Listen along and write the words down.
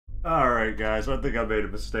Alright guys, I think I made a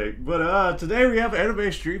mistake. But today we have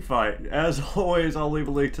Anime Street Fight. As always, I'll leave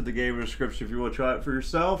a link to the game in the description if you want to try it for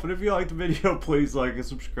yourself. And if you like the video, please like and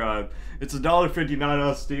subscribe. It's $1.59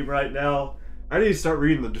 on Steam right now. I need to start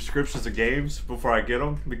reading the descriptions of games before I get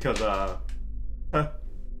them because I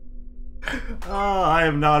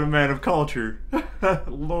am not a man of culture.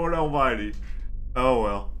 Lord almighty. Oh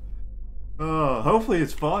well. Hopefully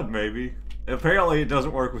it's fun, maybe. Apparently it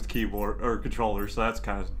doesn't work with keyboard or controller, so that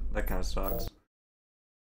kind of sucks.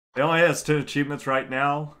 It only has 2 achievements right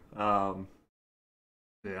now.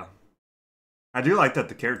 Yeah. I do like that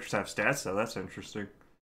the characters have stats though, that's interesting.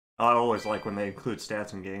 I always like when they include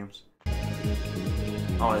stats in games.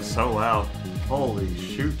 Oh, it's so loud. Holy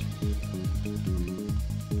shoot.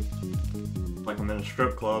 Like I'm in a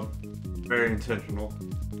strip club. Very intentional.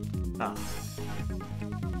 Ah.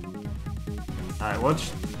 Alright,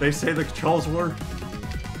 once they say the controls work.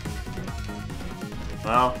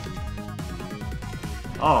 Well.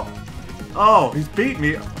 Oh, he's beat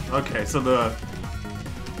me. Okay, so the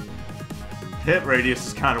hit radius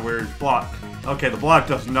is kind of weird. Block. Okay, the block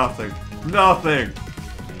does nothing. Nothing!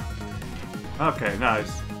 Okay,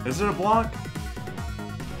 nice. Is it a block?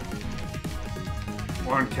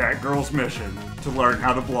 One cat girl's mission to learn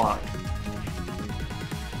how to block.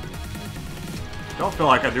 Don't feel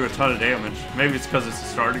like I do a ton of damage. Maybe it's because it's a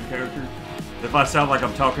starting character. If I sound like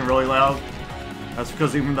I'm talking really loud, that's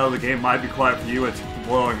because even though the game might be quiet for you, it's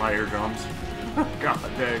blowing my eardrums. God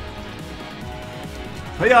dang.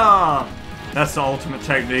 Hiya! That's the ultimate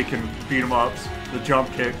technique in beat 'em ups. The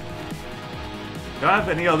jump kick. Do I have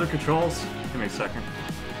any other controls? Give me a second.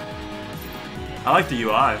 I like the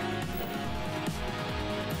UI.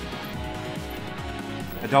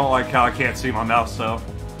 I don't like how I can't see my mouse though.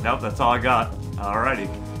 Nope, that's all I got. Alrighty.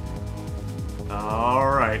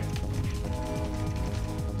 Alright.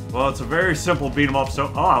 Well, it's a very simple beat 'em up,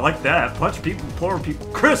 so... Oh, I like that. Punch people, poor people.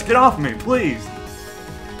 Chris, get off me, please!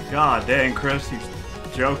 God dang, Chris, you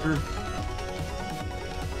joker.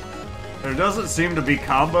 There doesn't seem to be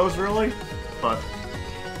combos, really, but...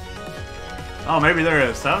 Oh, maybe there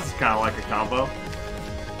is. Sounds kind of like a combo.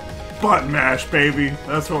 Button mash, baby.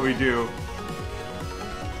 That's what we do.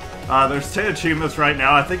 There's 10 achievements right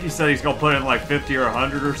now. I think he said he's gonna put in like 50 or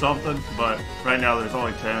 100 or something, but right now there's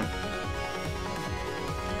only 10.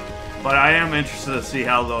 But I am interested to see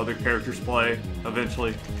how the other characters play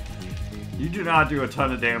eventually. You do not do a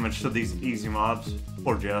ton of damage to these easy mobs.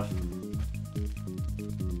 Poor Jeff.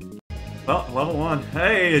 Well, level 1.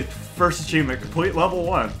 Hey, first achievement, complete level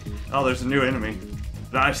 1. Oh, there's a new enemy.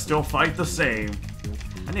 But I still fight the same.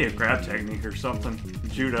 I need a grab technique or something.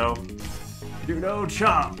 Judo. Judo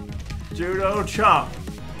chop. Judo chop.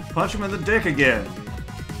 Punch him in the dick again.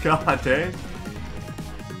 God dang.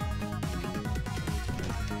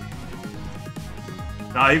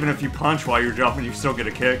 Nah, even if you punch while you're jumping, you still get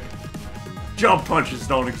a kick. Jump punches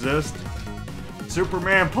don't exist.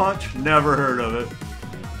 Superman punch? Never heard of it.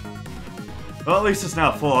 Well, at least it's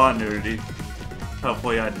not full-on nudity.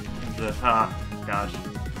 Hopefully gosh.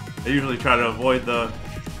 I usually try to avoid the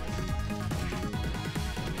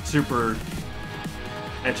super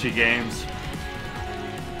ecchi games,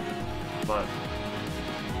 but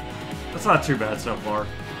that's not too bad so far,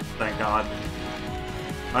 thank God.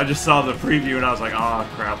 I just saw the preview and I was like, oh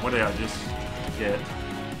crap, what did I just get?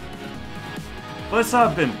 But it's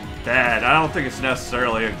not been bad. I don't think it's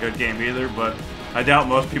necessarily a good game either, but I doubt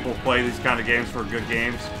most people play these kind of games for good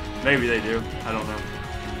games. Maybe they do, I don't know.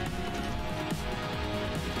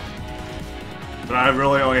 But I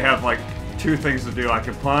really only have like 2 things to do. I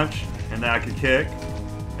can punch, and then I can kick,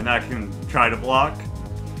 and I can try to block.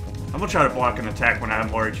 I'm gonna try to block an attack when I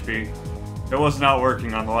have more HP. It was not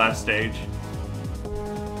working on the last stage.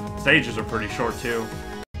 Stages are pretty short too.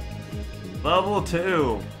 Level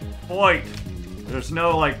 2. Fight. There's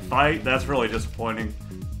no like fight. That's really disappointing.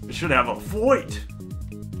 It should have a fight.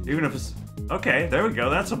 Even if it's... Okay, there we go.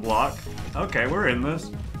 That's a block. Okay, we're in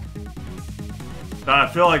this. I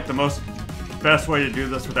feel like the best way to do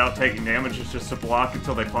this without taking damage is just to block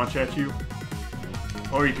until they punch at you.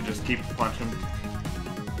 Or you can just keep punching.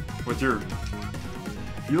 With your...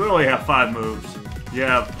 You literally have 5 moves. You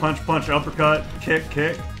have punch, punch, uppercut, kick,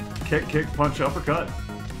 kick, kick, kick, punch, uppercut.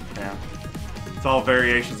 Yeah. It's all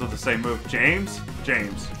variations of the same move. James?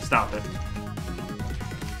 James, stop it.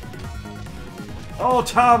 Oh,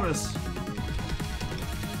 Thomas!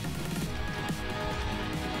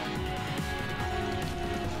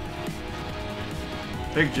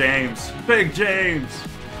 Big James. Big James!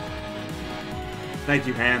 Thank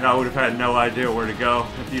you, Hand. I would have had no idea where to go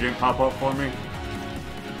if you didn't pop up for me.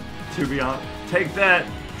 To be honest. Take that,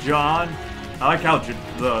 John. I like how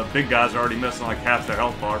the big guys are already missing like half their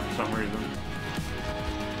health bar for some reason.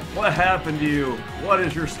 What happened to you? What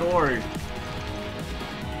is your story?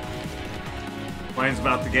 Plane's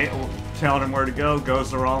about to get, telling him where to go,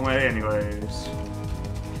 goes the wrong way anyways.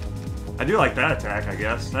 I do like that attack, I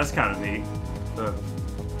guess. That's kind of neat.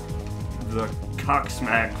 The cock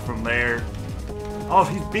smack from there. Oh,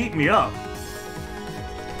 he's beating me up.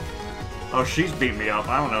 Oh, she's beating me up.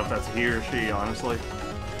 I don't know if that's he or she, honestly.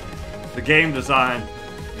 The game design,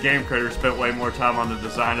 game creator spent way more time on the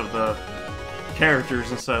design of the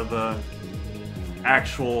characters instead of the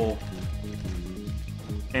actual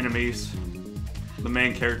enemies. The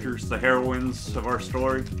main characters, the heroines of our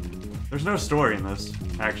story. There's no story in this,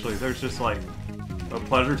 actually. There's just like a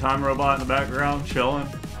pleasure time robot in the background, chilling.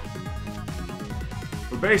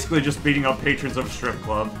 We're basically just beating up patrons of a strip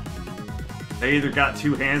club. They either got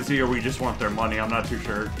too handsy or we just want their money, I'm not too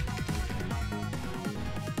sure.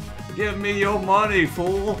 Give me your money,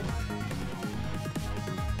 fool!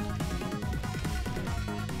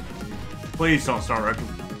 Please don't start wrecking.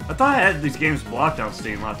 I thought I had these games blocked on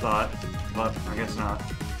Steam, I thought. But I guess not.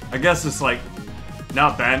 I guess it's like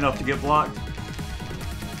not bad enough to get blocked.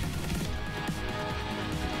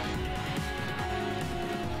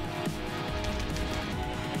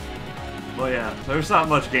 But yeah, there's not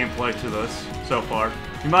much gameplay to this so far.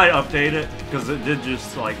 You might update it because it did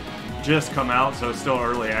just come out, so it's still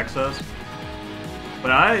early access.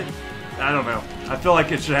 But I don't know. I feel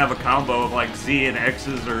like it should have a combo of like Z and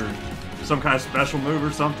X's or some kind of special move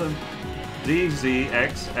or something. Z, Z,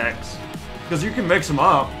 X, X. Because you can mix them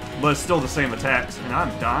up, but it's still the same attacks. And I'm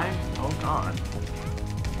dying? Oh god.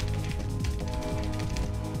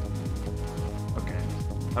 Okay.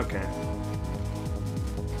 Okay.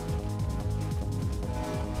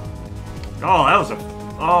 Oh, that was a...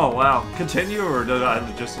 Oh, wow. Continue, or did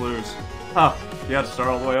I just lose? Huh. You had to start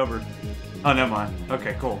all the way over. Oh, never mind.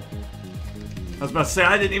 Okay, cool. I was about to say,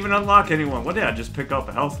 I didn't even unlock anyone. What did I just pick up?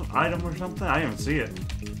 A health item or something? I didn't even see it.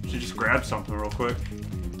 Should just grab something real quick.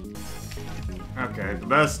 Okay, the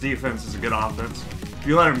best defense is a good offense. If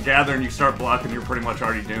you let them gather and you start blocking, you're pretty much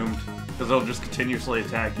already doomed. Because they'll just continuously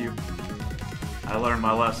attack you. I learned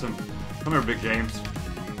my lesson. Come here, Big James.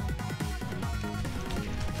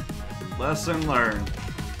 Lesson learned.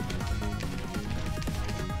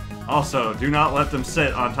 Also, do not let them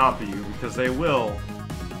sit on top of you, because they will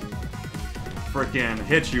frickin'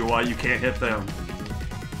 hit you while you can't hit them.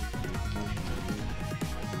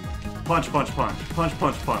 Punch, punch, punch. Punch,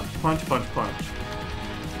 punch, punch. Punch, punch, punch.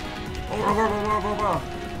 I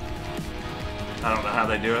don't know how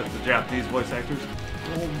they do it, the Japanese voice actors.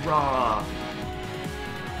 Hoorah!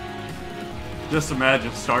 Just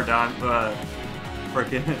imagine Star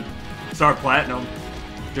Platinum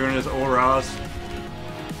doing his auras.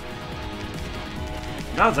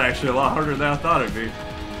 That was actually a lot harder than I thought it'd be.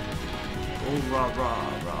 Oh, rah,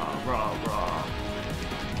 rah, rah, rah, rah.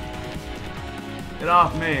 Get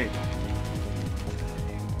off me.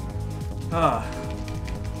 Ah.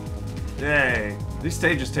 Yay. These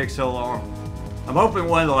stages take so long. I'm hoping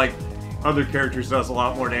one of the, like, other characters does a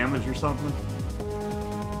lot more damage or something.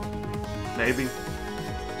 Maybe.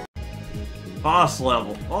 Boss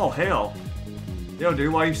level. Oh, hell. Yo,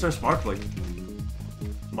 dude, why are you so sparkly?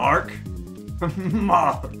 Mark?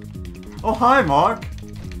 Mark. Oh, hi, Mark.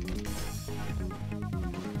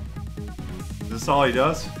 Is this all he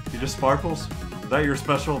does? He just sparkles? Is that your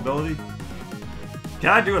special ability?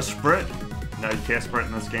 Can I do a sprint? No, you can't sprint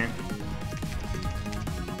in this game.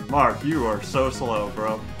 Mark, you are so slow,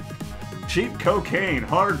 bro. Cheap cocaine,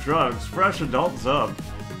 hard drugs, fresh adult zub.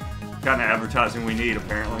 Kind of advertising we need,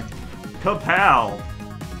 apparently. Kapow!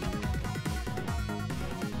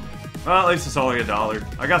 Well, at least it's only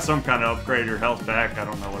 $1. I got some kind of upgrade or health back. I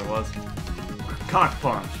don't know what it was. Cock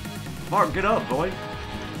punch. Mark, get up, boy.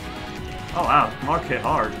 Oh, wow. Mark hit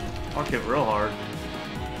hard. Mark hit real hard.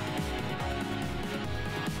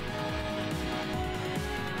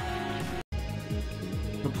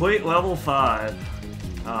 Complete level 5.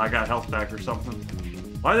 Oh, I got health back or something.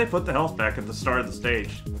 Why do they put the health back at the start of the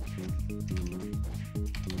stage?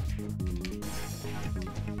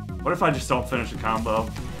 What if I just don't finish the combo?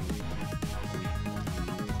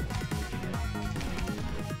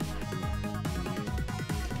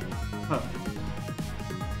 Huh.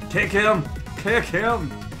 Kick him! Kick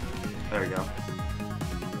him! There we go.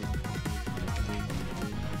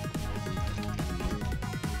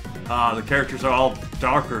 Ah, the characters are all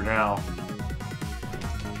darker now.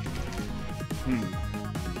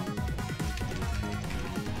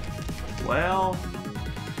 Well...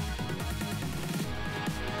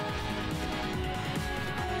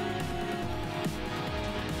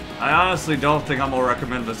 I honestly don't think I'm gonna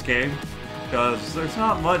recommend this game. because there's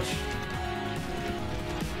not much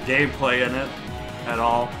gameplay in it at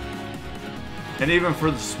all. And even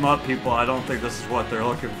for the smut people, I don't think this is what they're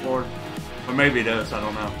looking for. Or maybe it is, I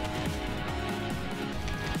don't know.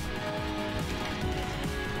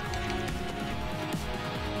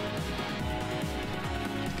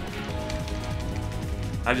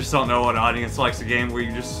 I just don't know what audience likes a game where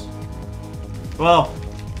you just... Well,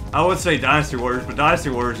 I would say Dynasty Warriors, but Dynasty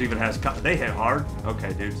Warriors even has... They hit hard?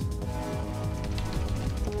 Okay, dudes.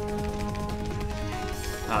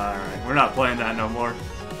 Alright, we're not playing that no more.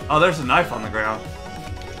 Oh, there's a knife on the ground.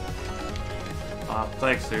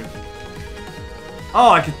 Thanks, dude.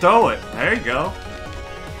 Oh, I can throw it. There you go.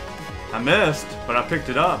 I missed, but I picked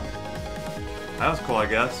it up. That was cool, I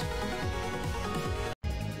guess.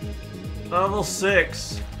 Level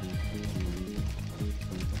 6.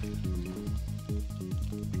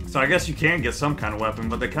 So I guess you can get some kind of weapon,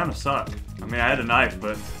 but they kind of suck. I mean, I had a knife,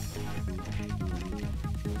 but...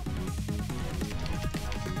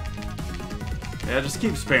 Yeah, just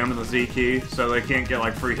keep spamming the Z key so they can't get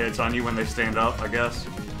like free hits on you when they stand up, I guess.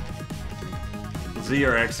 Z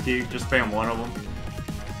or X key, just spam one of them.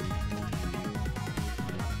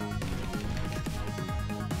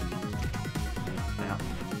 Yeah.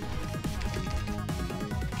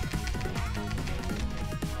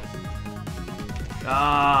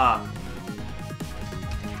 Ah!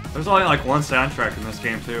 There's only like one soundtrack in this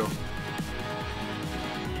game too.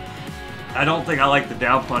 I don't think I like the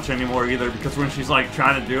down punch anymore either, because when she's like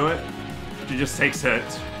trying to do it, she just takes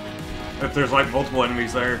hits. If there's like multiple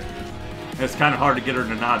enemies there, it's kind of hard to get her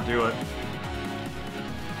to not do it.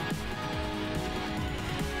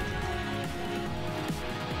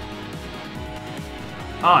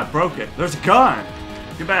 Ah, I broke it. There's a gun!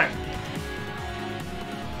 Get back.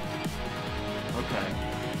 Okay.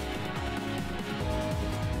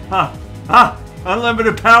 Ha! Ha!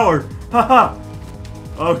 Unlimited power! Ha ha!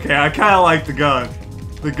 Okay, I kind of like the gun.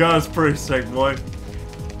 The gun's pretty sick, boy.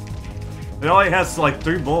 It only has like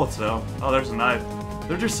 3 bullets, though. Oh, there's a knife.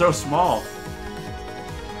 They're just so small.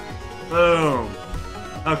 Boom.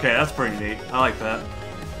 Okay, that's pretty neat. I like that.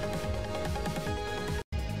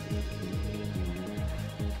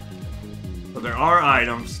 But there are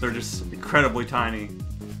items. They're just incredibly tiny.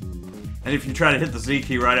 And if you try to hit the Z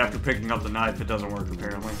key right after picking up the knife, it doesn't work,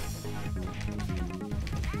 apparently.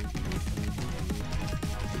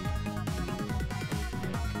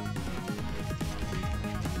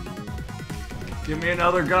 Give me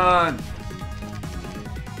another gun!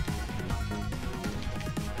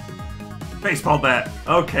 Baseball bat.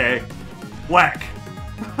 Okay. Whack.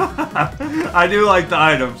 I do like the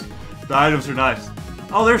items. The items are nice.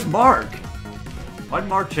 Oh, there's Mark. Why'd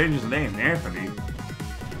Mark change his name? Anthony.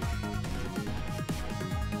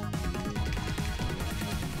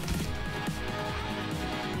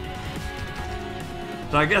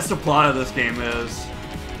 So I guess the plot of this game is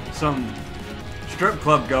some strip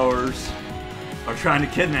club goers are trying to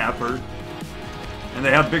kidnap her, and they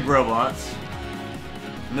have big robots,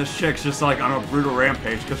 and this chick's just like on a brutal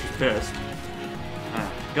rampage because she's pissed.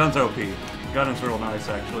 Gun's OP. Gun is real nice,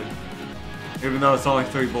 actually, even though it's only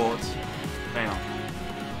 3 bullets. Bam.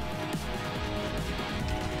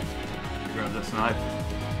 Grab this knife.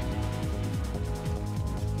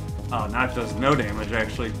 Oh, knife does no damage,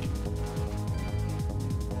 actually.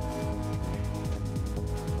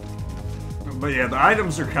 But yeah, the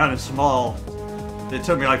items are kind of small. It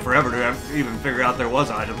took me like forever to even figure out there was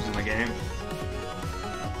items in the game.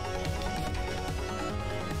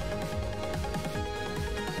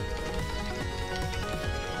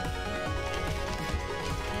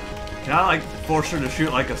 Can I like force her to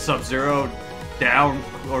shoot like a Sub-Zero down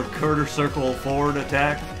or quarter circle forward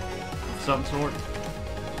attack of some sort?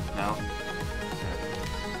 No.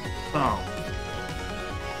 Oh.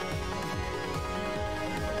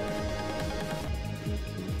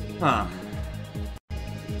 Huh.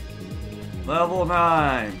 Level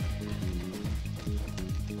 9.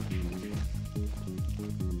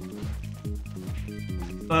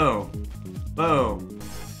 Boom. Boom.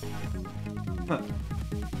 Huh.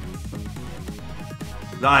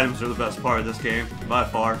 The items are the best part of this game, by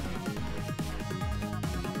far.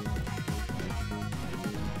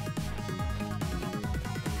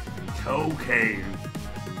 Cocaine.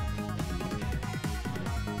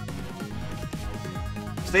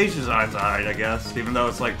 Stage design's alright, I guess, even though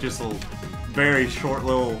it's like just a very short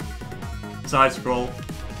little side scroll.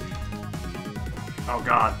 Oh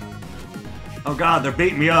god. Oh god, they're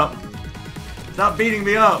beating me up. Stop beating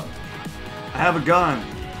me up. I have a gun.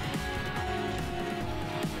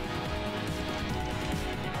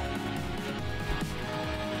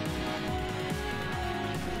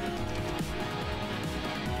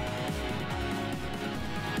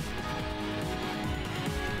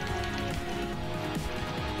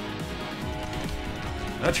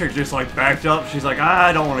 That chick just like backed up. She's like,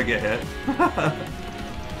 I don't want to get hit.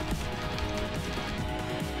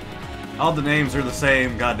 All the names are the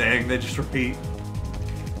same, god dang, they just repeat.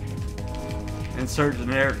 Insert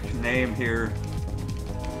generic name here.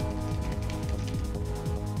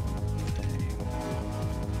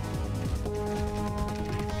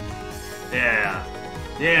 Yeah.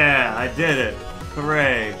 Yeah, I did it.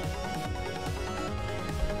 Hooray.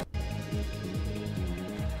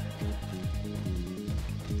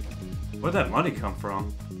 Where'd that money come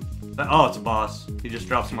from? Oh, it's a boss. He just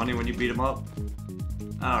drops money when you beat him up.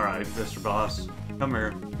 Alright, Mr. Boss. Come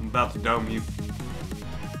here. I'm about to dome you.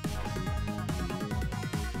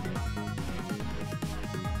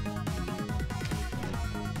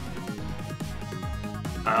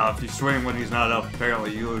 If you swing when he's not up,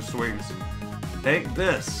 apparently you lose swings. Take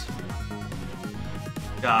this.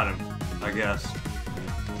 Got him, I guess.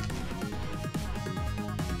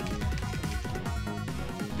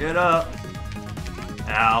 Get up.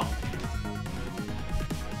 Ow.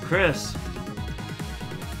 Chris.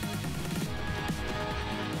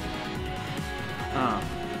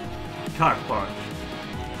 Cock punch.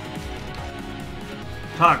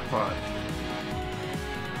 Cock punch.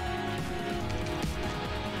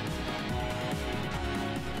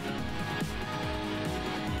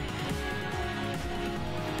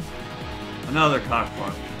 Another cock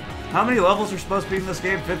punch. How many levels are supposed to be in this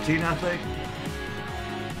game? 15, I think.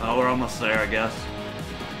 Oh, we're almost there, I guess.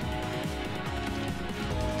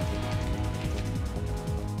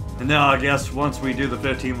 And now, I guess once we do the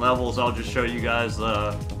 15 levels, I'll just show you guys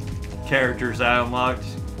the characters I unlocked.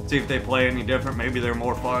 See if they play any different. Maybe they're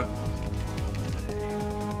more fun.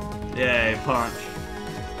 Yay, punch.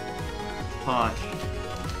 Punch.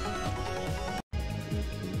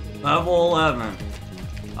 Level 11.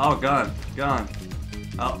 Oh, gun. Gun.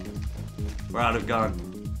 Oh. We're out of gun.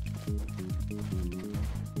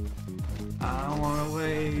 I don't want to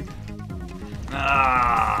wait.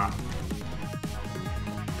 Ah.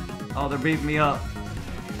 Oh, they're beating me up.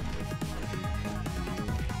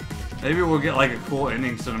 Maybe we'll get like a cool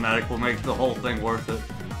ending cinematic. We'll make the whole thing worth it.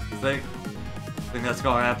 You think? Think that's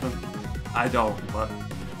gonna happen? I don't, but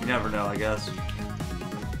you never know, I guess.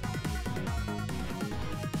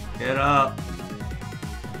 Get up.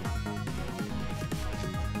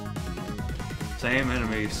 Same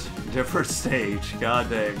enemies, different stage. God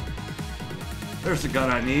dang. There's the gun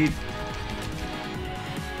I need.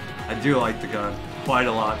 I do like the gun quite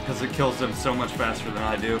a lot because it kills them so much faster than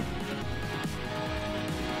I do.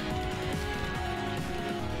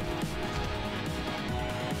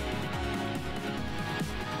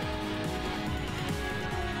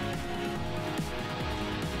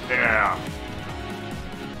 Yeah.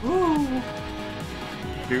 Woo.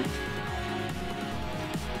 Cute.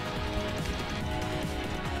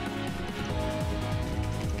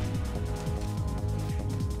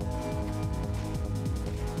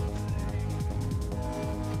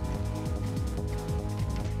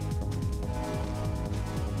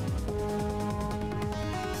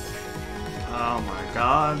 Oh my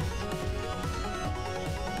god.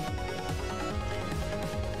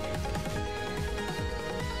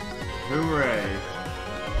 Hooray.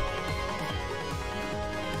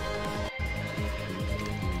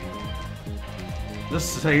 This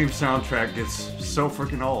same soundtrack gets so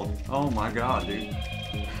freaking old. Oh my god, dude.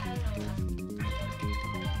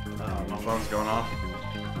 My phone's going off.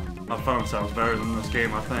 My phone sounds better than this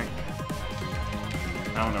game, I think.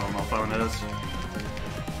 I don't know where my phone is.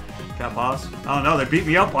 Got pause? Oh no, they beat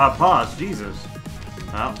me up while I paused. Jesus.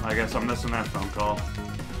 Well, I guess I'm missing that phone call.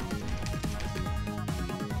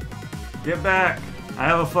 Get back! I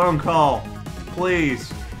have a phone call.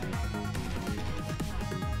 Please.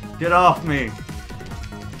 Get off me.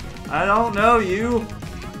 I don't know you.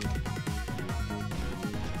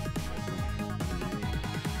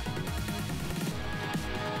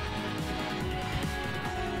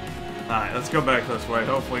 Alright, let's go back this way.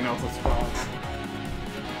 Hopefully nothing spawns.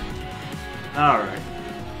 Alright.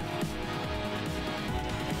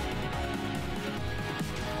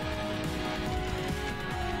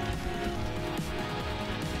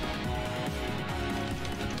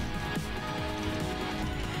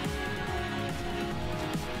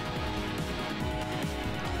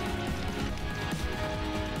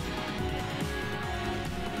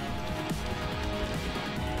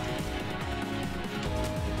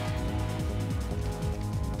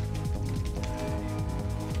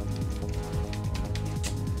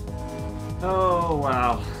 Oh,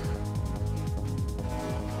 wow.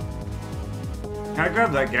 Can I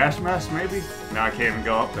grab that gas mask, maybe? No, I can't even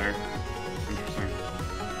go up there. Interesting.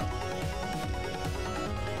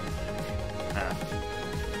 Ah.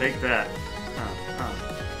 Take that.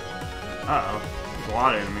 Uh-oh. There's a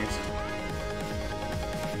lot of enemies.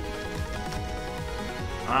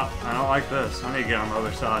 Well, I don't like this. I need to get on the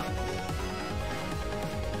other side.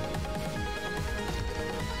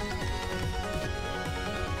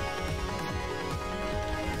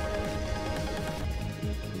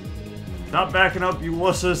 Stop backing up, you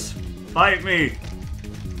wusses. Fight me.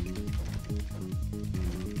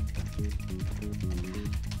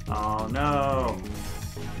 Oh no.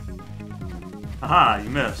 Aha, you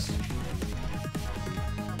missed.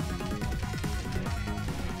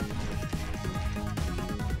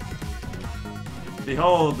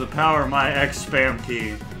 Behold the power of my X spam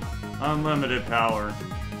key. Unlimited power.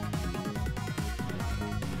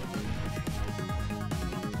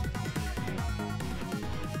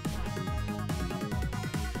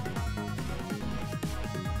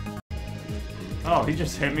 Oh, he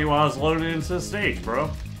just hit me while I was loading into the stage,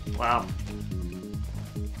 bro. Wow.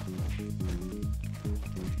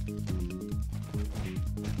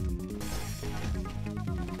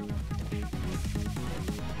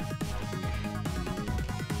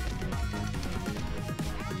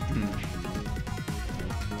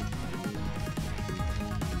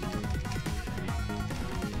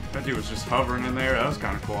 That dude was just hovering in there. That was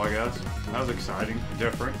kind of cool, I guess. That was exciting.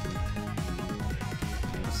 Different.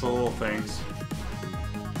 Just the little things.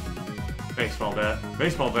 Baseball bat.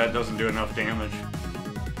 Baseball bat doesn't do enough damage.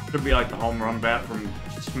 Could be like the home run bat from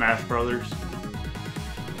Smash Brothers.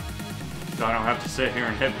 So I don't have to sit here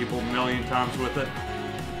and hit people a million times with it.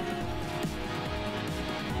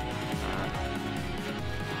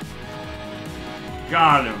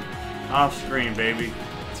 Got him. Off screen, baby.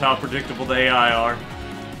 That's how predictable the AI are.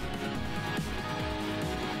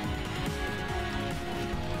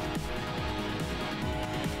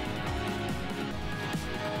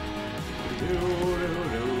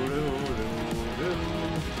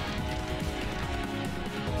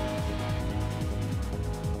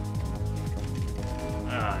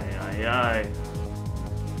 Aye.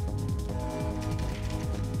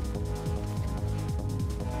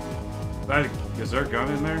 Is there a gun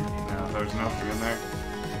in there? No, there's nothing in there.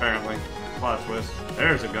 Apparently. Plot twist.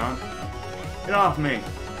 There's a gun. Get off me.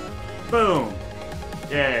 Boom.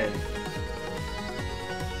 Yay.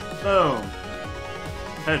 Boom.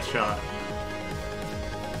 Headshot.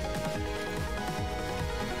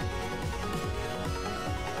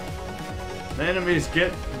 The enemies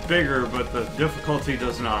get bigger, but the difficulty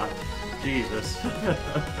does not. Jesus.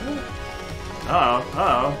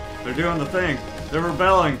 Uh-oh. They're doing the thing. They're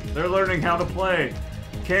rebelling. They're learning how to play.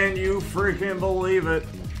 Can you freaking believe it?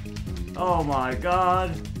 Oh my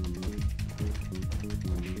god.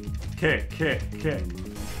 Kick.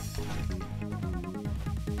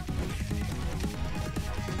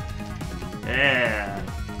 Yeah.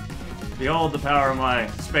 Behold the power of my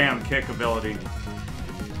spam kick ability.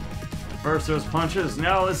 First it was punches,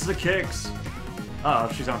 now it's the kicks.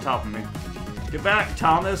 Uh-oh, she's on top of me. Get back,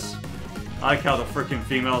 Thomas. I like how the freaking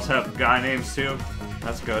females have guy names too.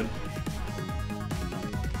 That's good.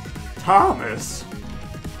 Thomas!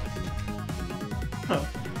 Huh.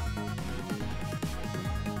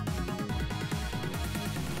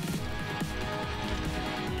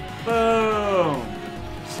 Boom!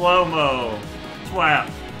 Slow-mo. Twap.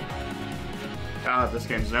 God, this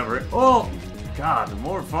game's never... Oh! God, the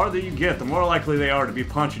more farther you get, the more likely they are to be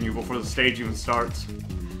punching you before the stage even starts.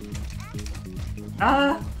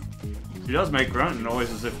 Ah! She does make grunting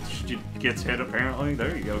noises if she gets hit, apparently.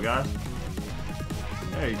 There you go, guys.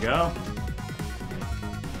 There you go.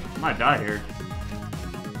 I might die here.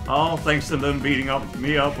 All thanks to them beating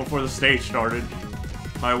me up before the stage started.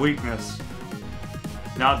 My weakness.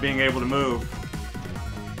 Not being able to move.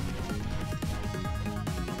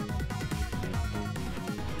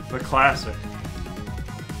 The classic.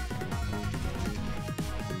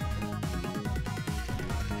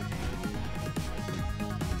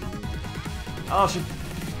 Oh, she...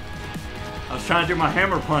 I was trying to do my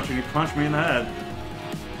hammer punch and he punched me in the head.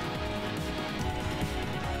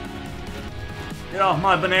 Get off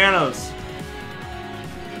my bananas!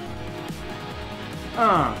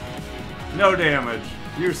 No damage.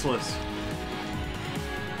 Useless.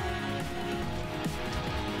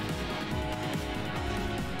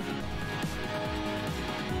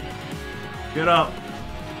 Get up.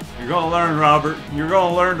 You're gonna learn, Robert. You're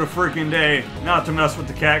gonna learn the freaking day not to mess with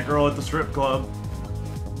the cat girl at the strip club.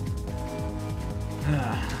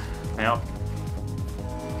 Yep.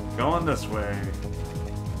 Going this way.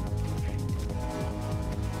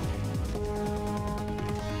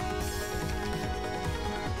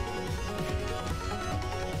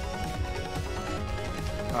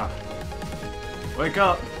 Wake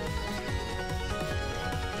up.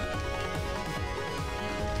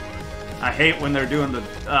 I hate when they're doing the...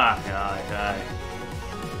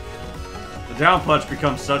 The down punch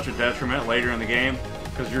becomes such a detriment later in the game,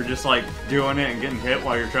 because you're just like doing it and getting hit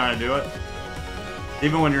while you're trying to do it.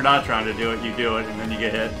 Even when you're not trying to do it, you do it and then you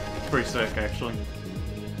get hit. It's pretty sick, actually.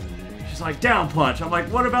 She's like, down punch. I'm like,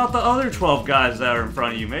 what about the other 12 guys that are in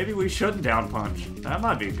front of you? Maybe we shouldn't down punch. That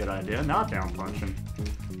might be a good idea, not down punching.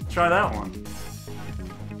 Try that one.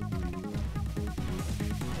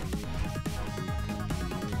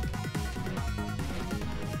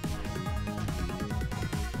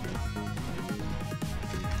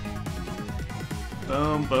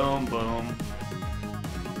 Boom, boom, boom.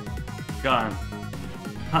 Gone.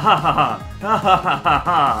 Ha ha ha ha. Ha ha ha ha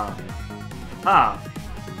ha. Ha.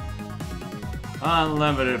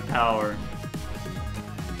 Unlimited power.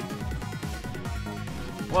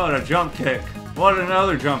 What a jump kick. What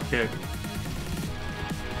another jump kick.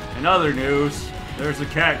 In other news, there's a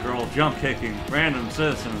cat girl jump kicking random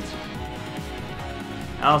citizens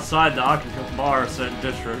outside the Akihabara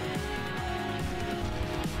district.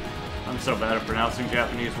 I'm so bad at pronouncing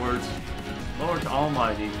Japanese words. Lord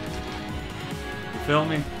Almighty. You feel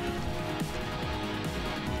me?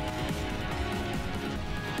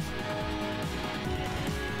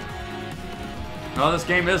 Oh, this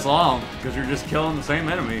game is long, because you're just killing the same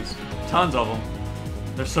enemies. Tons of them.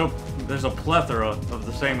 There's a plethora of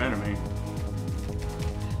the same enemy.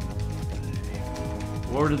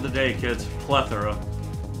 Word of the day, kids. Plethora.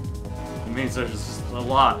 It means there's just a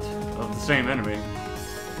lot of the same enemy.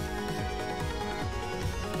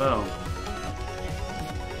 Boom.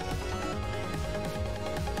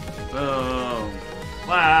 Boom.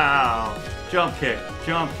 Wow. Jump kick,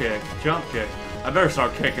 jump kick, jump kick. I better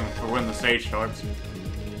start kicking for when the stage starts.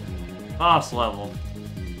 Boss level.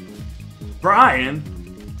 Brian?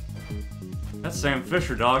 That's Sam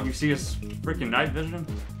Fisher, dog. You see his freaking night vision?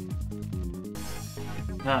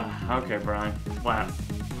 Ah, okay, Brian. Wow.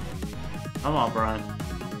 Come on, Brian.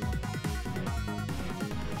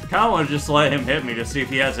 Kinda wanna just let him hit me to see if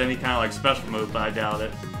he has any kind of like special move, but I doubt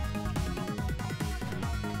it.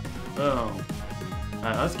 Boom.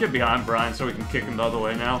 Alright, let's get behind Brian so we can kick him the other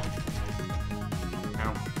way now.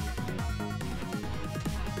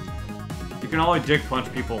 You can only dig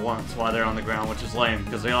punch people once while they're on the ground, which is lame,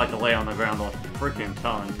 because they like to lay on the ground a freaking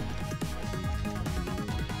ton.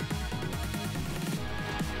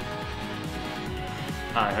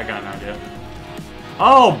 Alright, I got an idea.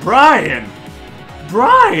 Oh, Brian!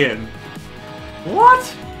 Brian!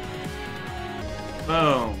 What?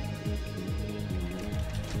 Boom.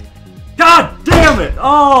 God damn it!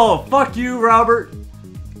 Oh, fuck you, Robert.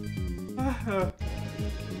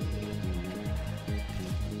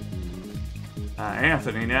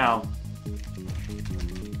 Anthony now.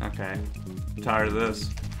 Okay. I'm tired of this.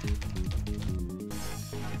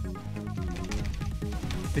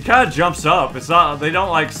 He kind of jumps up. It's not, they don't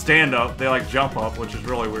like stand up, they like jump up, which is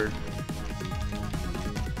really weird.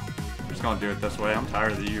 I'm just gonna do it this way. I'm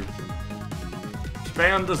tired of you.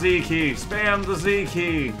 Spam the Z key. Spam the Z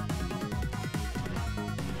key.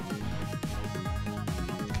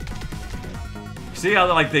 See how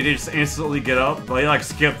like they just instantly get up? They like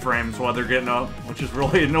skip frames while they're getting up, which is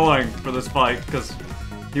really annoying for this fight because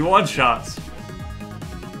he one-shots.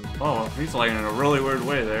 Oh, he's laying in a really weird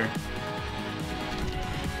way there.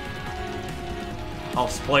 All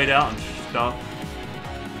splayed out and stuff.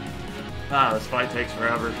 Ah, this fight takes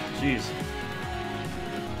forever. Jeez.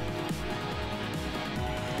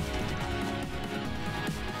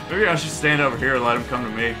 Maybe I should stand over here and let him come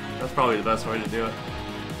to me. That's probably the best way to do it.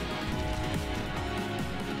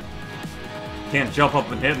 Can't jump up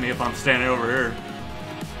and hit me if I'm standing over here.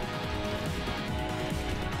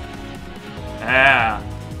 Ah,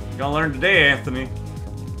 you gonna learn today, Anthony.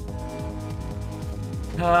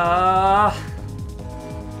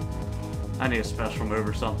 I need a special move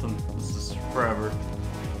or something. This is forever.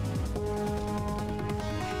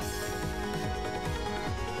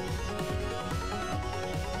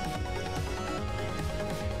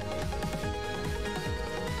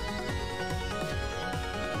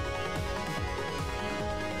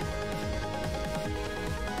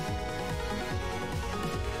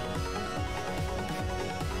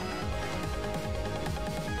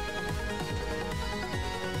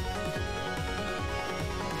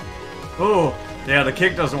 Oh, yeah, the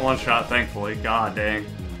kick doesn't one-shot, thankfully. God dang.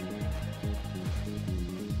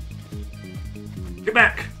 Get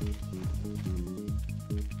back!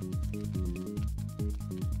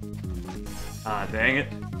 Ah, dang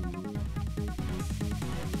it.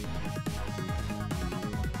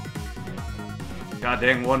 God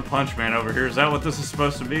dang One Punch Man over here. Is that what this is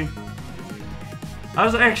supposed to be? I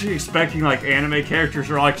was actually expecting, like, anime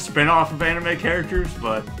characters or, like, spin-off of anime characters,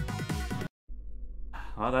 but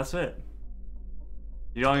well, that's it.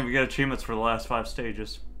 You don't even get achievements for the last 5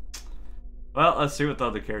 stages. Well, let's see what the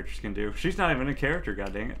other characters can do. She's not even a character,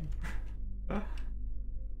 god dang it.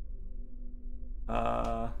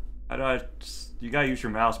 How do I... You gotta use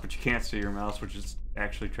your mouse, but you can't see your mouse, which is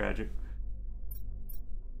actually tragic.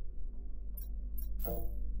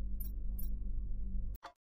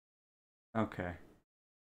 Okay.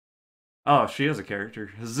 Oh, she is a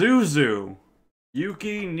character. Zuzu!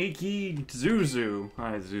 Yuki, Nikki, Zuzu.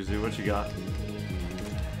 Alright, Zuzu, what you got?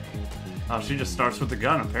 Oh, she just starts with the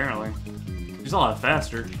gun, apparently. She's a lot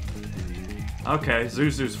faster. Okay,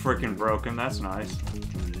 Zuzu's freaking broken. That's nice.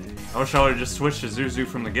 I wish I would've just switched to Zuzu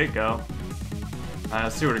from the get-go.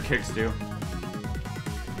 Let's see what her kicks do.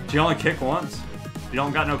 She only kick once? You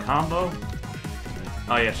don't got no combo?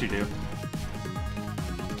 Oh yeah, she do.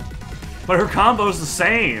 But her combo's the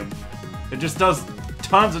same! It just does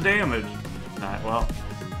tons of damage. Alright, well,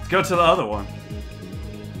 let's go to the other one.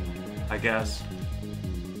 I guess.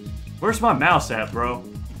 Where's my mouse at, bro?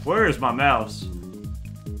 Where is my mouse?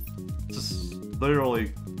 Just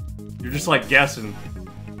literally, you're just like guessing.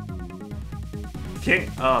 Can't.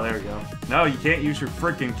 Oh, there we go. No, you can't use your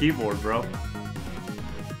freaking keyboard, bro.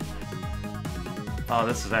 Oh,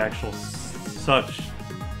 this is actual such.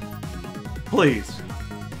 Please.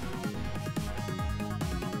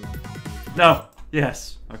 No.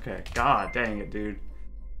 Yes. Okay. God dang it, dude.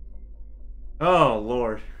 Oh,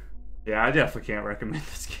 Lord. Yeah, I definitely can't recommend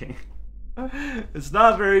this game. It's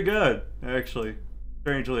not very good, actually.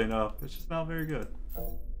 Strangely enough. It's just not very good.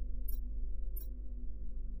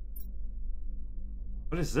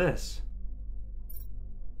 What is this?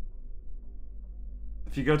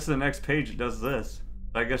 If you go to the next page, it does this.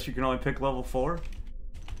 I guess you can only pick level 4?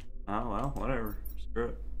 Oh, well, whatever. Screw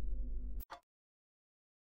it.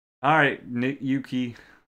 Alright, Yuki.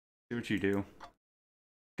 See what you do.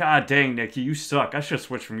 God dang, Nikki, you suck. I should have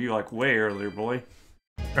switched from you like way earlier, boy.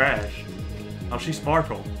 Trash. Oh, she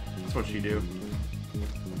sparkled. That's what she do.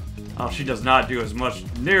 Oh, she does not do as much,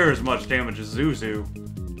 near as much damage as Zuzu.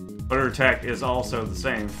 But her attack is also the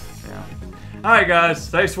same. Yeah. Alright guys,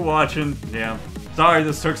 thanks for watching. Yeah. Sorry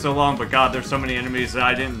this took so long, but god, there's so many enemies that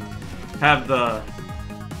I didn't have the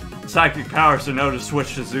psychic powers to know to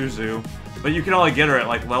switch to Zuzu. But you can only get her at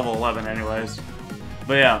like level 11 anyways.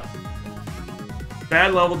 But yeah.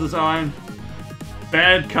 Bad level design.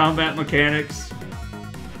 Bad combat mechanics.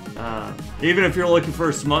 Even if you're looking for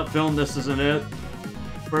a smut film, this isn't it.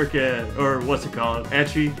 Frickin', or what's it called?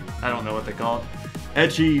 Ecchi? I don't know what they call it.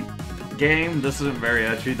 Ecchi game. This isn't very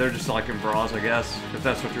ecchi. They're just like in bras, I guess, if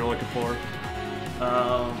that's what you're looking for.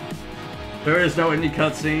 There is no indie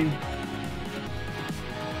cutscene.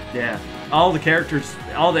 Yeah. All the characters,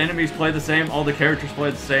 all the enemies play the same. All the characters play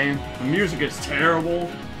the same. The music is terrible.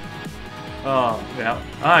 Oh, yeah.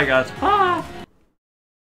 Alright, guys. Ah!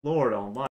 Lord almighty.